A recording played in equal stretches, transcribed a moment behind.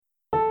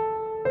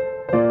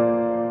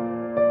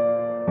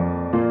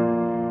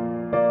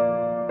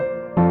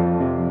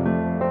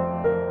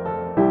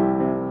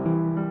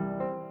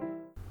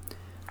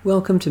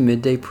Welcome to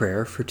Midday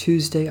Prayer for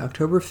Tuesday,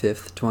 October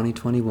 5th,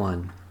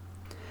 2021.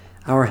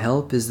 Our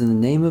help is in the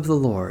name of the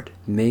Lord,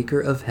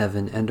 Maker of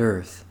heaven and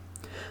earth.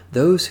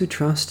 Those who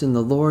trust in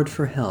the Lord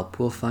for help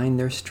will find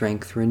their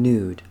strength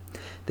renewed.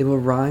 They will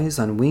rise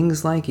on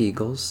wings like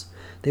eagles.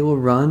 They will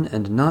run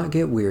and not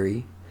get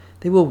weary.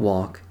 They will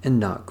walk and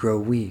not grow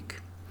weak.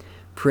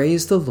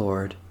 Praise the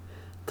Lord.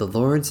 The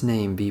Lord's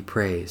name be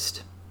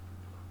praised.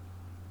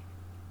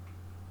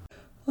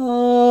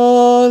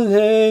 Alleluia.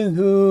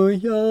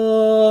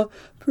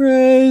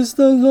 Praise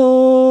the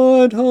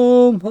Lord,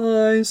 O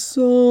my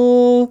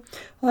soul.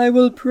 I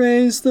will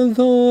praise the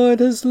Lord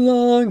as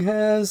long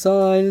as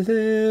I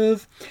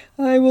live.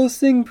 I will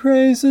sing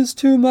praises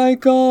to my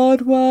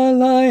God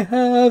while I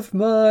have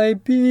my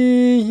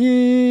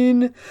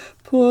being.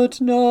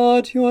 Put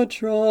not your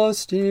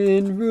trust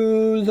in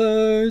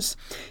rulers,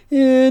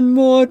 in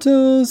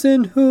mortals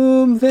in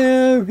whom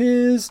there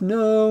is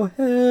no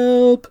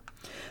help.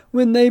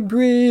 When they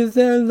breathe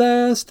their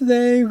last,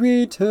 they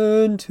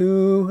return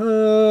to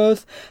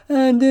earth,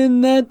 and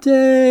in that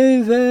day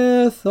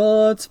their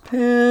thoughts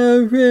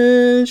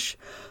perish.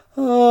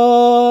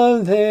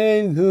 Alleluia.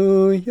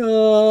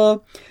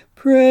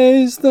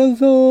 Praise the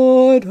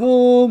Lord,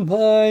 O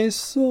my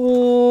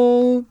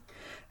soul.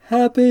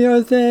 Happy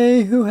are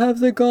they who have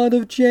the God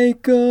of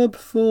Jacob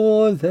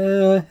for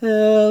their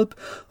help,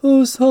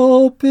 whose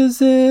hope is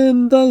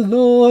in the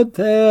Lord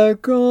their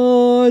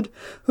God,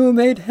 who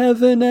made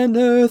heaven and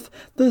earth,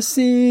 the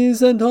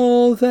seas and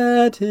all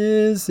that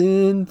is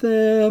in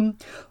them,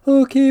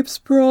 who keeps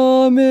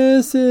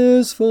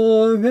promises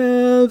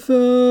forever,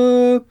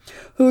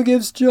 who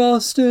gives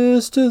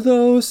justice to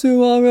those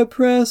who are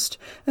oppressed,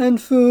 and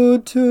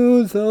food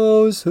to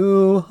those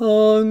who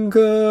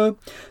hunger.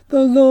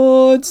 The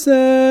Lord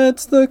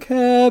sets the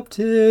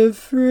captive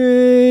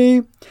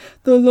free.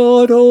 The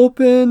Lord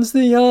opens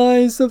the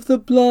eyes of the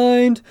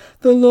blind.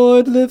 The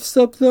Lord lifts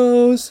up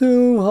those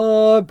who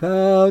are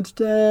bowed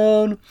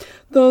down.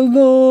 The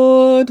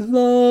Lord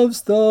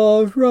loves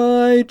the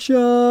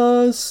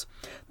righteous.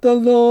 The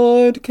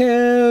Lord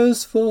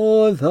cares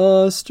for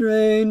the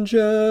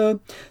stranger.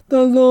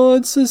 The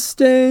Lord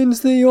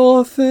sustains the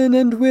orphan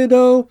and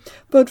widow,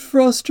 but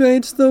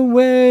frustrates the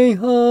way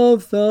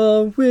of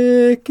the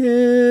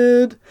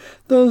wicked.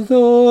 The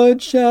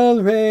Lord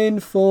shall reign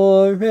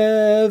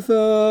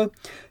forever.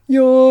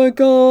 Your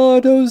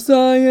God, O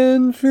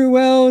Zion,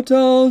 throughout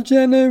all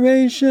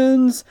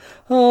generations.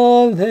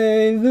 Alleluia.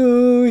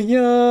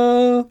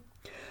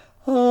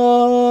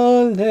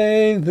 Alleluia.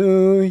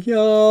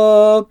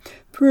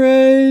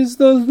 Praise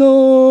the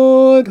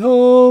Lord,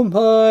 O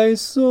my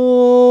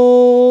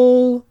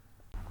soul.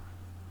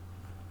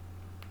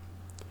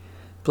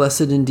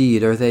 Blessed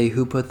indeed are they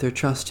who put their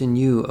trust in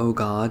you, O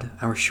God,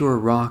 our sure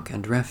rock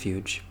and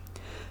refuge.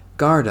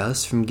 Guard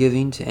us from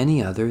giving to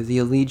any other the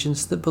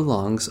allegiance that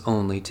belongs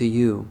only to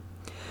you.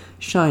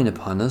 Shine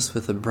upon us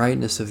with the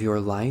brightness of your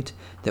light,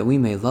 that we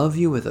may love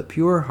you with a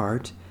pure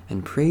heart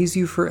and praise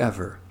you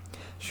forever,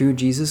 through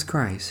Jesus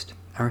Christ,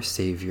 our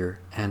Savior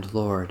and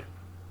Lord.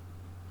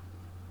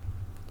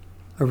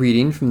 A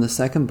reading from the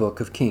second book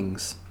of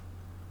Kings.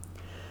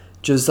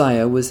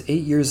 Josiah was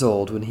 8 years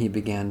old when he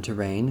began to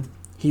reign.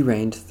 He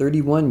reigned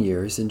 31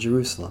 years in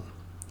Jerusalem.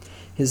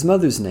 His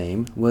mother's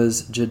name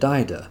was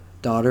Jedidah,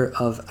 daughter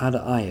of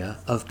Adaiah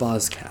of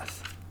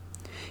Bozkath.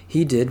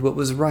 He did what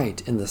was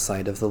right in the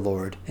sight of the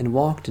Lord, and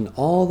walked in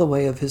all the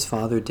way of his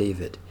father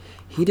David.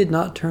 He did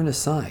not turn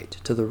aside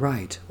to the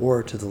right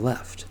or to the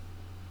left.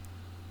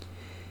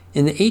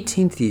 In the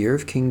 18th year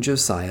of King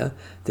Josiah,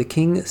 the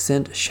king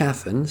sent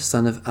Shaphan,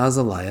 son of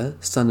Azaliah,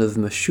 son of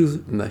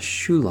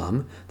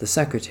Meshullam, the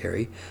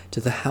secretary, to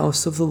the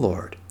house of the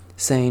Lord,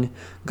 saying,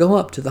 "Go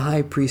up to the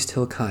high priest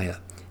Hilkiah,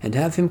 and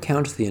have him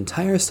count the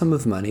entire sum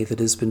of money that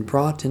has been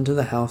brought into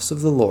the house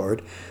of the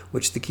Lord,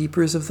 which the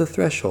keepers of the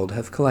threshold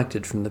have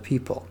collected from the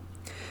people.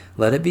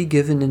 Let it be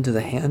given into the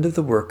hand of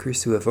the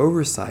workers who have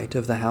oversight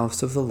of the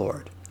house of the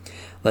Lord.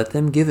 Let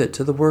them give it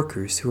to the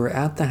workers who are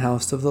at the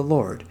house of the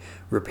Lord,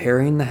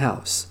 repairing the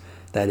house,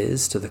 that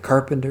is, to the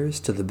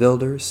carpenters, to the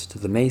builders, to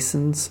the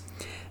masons,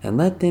 and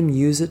let them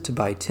use it to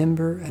buy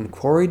timber and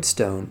quarried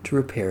stone to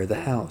repair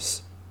the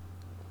house.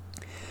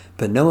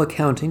 But no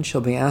accounting shall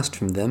be asked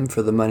from them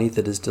for the money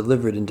that is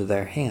delivered into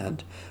their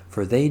hand,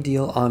 for they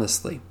deal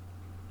honestly."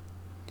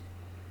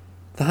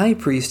 The high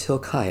priest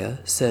Hilkiah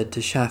said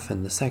to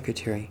Shaphan the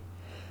secretary,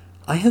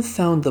 "I have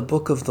found the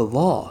book of the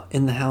law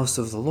in the house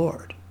of the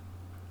Lord."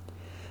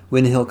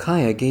 When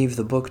Hilkiah gave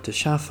the book to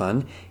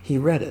Shaphan, he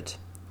read it.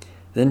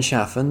 Then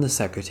Shaphan the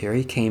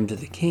secretary came to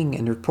the king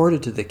and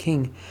reported to the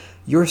king,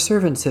 "Your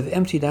servants have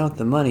emptied out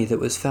the money that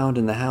was found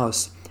in the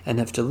house, and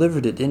have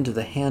delivered it into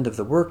the hand of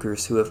the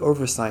workers who have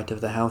oversight of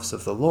the house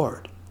of the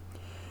Lord."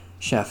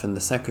 Shaphan the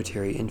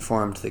secretary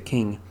informed the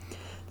king,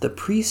 "The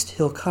priest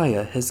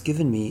Hilkiah has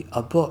given me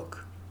a book."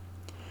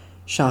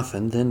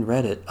 Shaphan then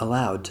read it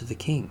aloud to the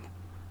king.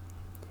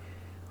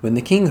 When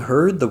the king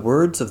heard the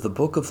words of the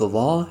book of the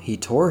law, he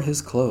tore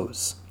his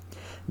clothes.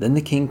 Then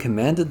the king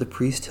commanded the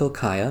priest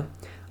Hilkiah,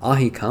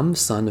 Ahikam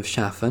son of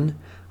Shaphan,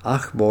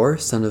 Achbor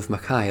son of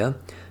Micaiah,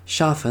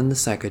 Shaphan the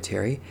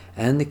secretary,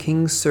 and the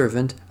king's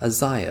servant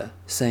Uzziah,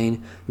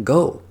 saying,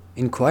 Go,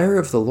 inquire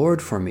of the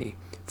Lord for me,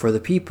 for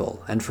the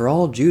people, and for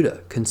all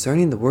Judah,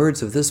 concerning the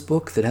words of this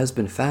book that has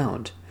been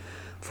found.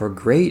 For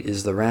great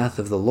is the wrath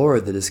of the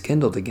Lord that is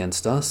kindled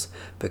against us,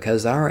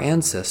 because our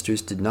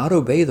ancestors did not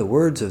obey the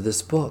words of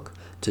this book,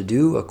 to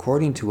do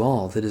according to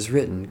all that is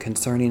written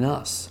concerning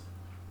us.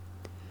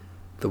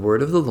 The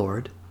word of the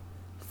Lord.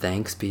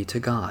 Thanks be to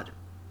God.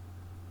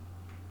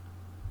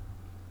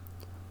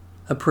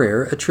 A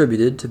prayer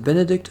attributed to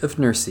Benedict of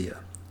Nursia,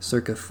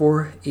 circa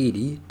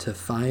 480 to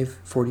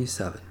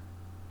 547.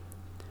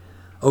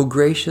 O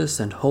gracious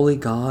and holy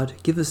God,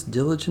 give us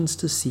diligence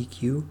to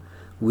seek you,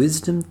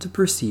 wisdom to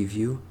perceive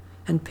you,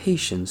 and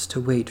patience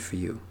to wait for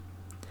you.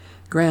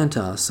 Grant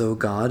us, O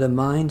God, a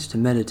mind to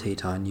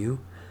meditate on you,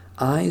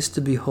 eyes to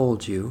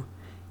behold you,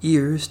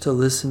 ears to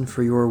listen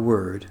for your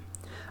word,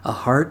 a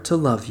heart to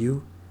love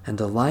you, and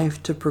a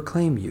life to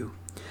proclaim you,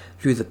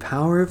 through the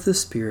power of the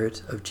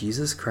Spirit of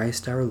Jesus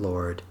Christ our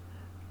Lord.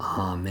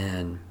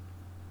 Amen.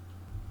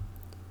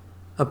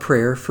 A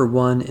prayer for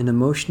one in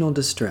emotional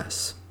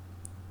distress.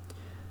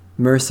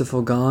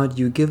 Merciful God,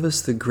 you give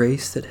us the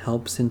grace that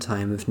helps in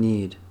time of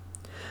need.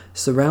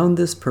 Surround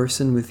this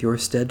person with your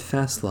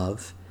steadfast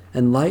love,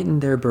 and lighten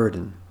their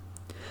burden.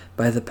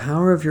 By the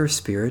power of your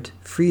Spirit,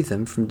 free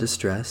them from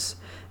distress,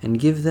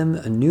 and give them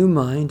a new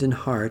mind and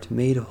heart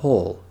made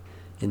whole.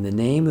 In the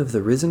name of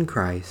the risen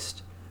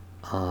Christ.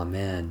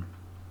 Amen.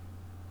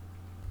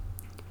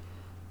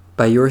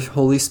 By your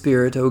Holy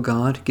Spirit, O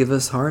God, give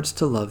us hearts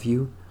to love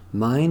you,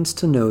 minds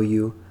to know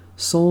you,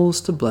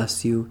 souls to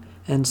bless you,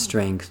 and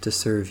strength to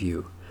serve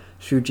you.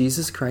 Through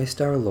Jesus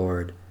Christ our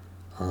Lord.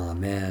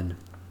 Amen.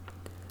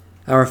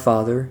 Our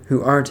Father,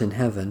 who art in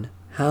heaven,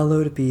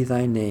 hallowed be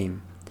thy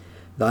name.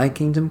 Thy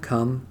kingdom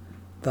come,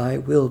 thy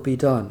will be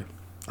done,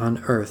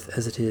 on earth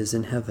as it is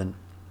in heaven.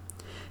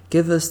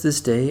 Give us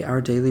this day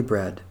our daily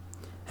bread,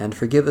 and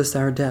forgive us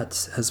our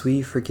debts as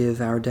we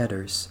forgive our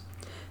debtors.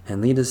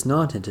 And lead us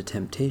not into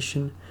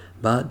temptation,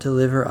 but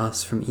deliver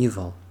us from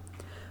evil.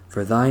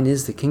 For thine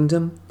is the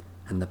kingdom,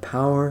 and the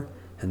power,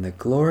 and the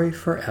glory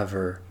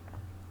forever.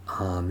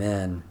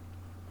 Amen.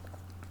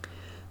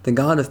 The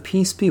God of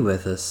peace be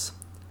with us.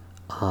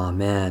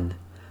 Amen.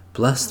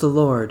 Bless the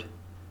Lord.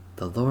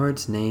 The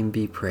Lord's name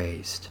be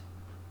praised.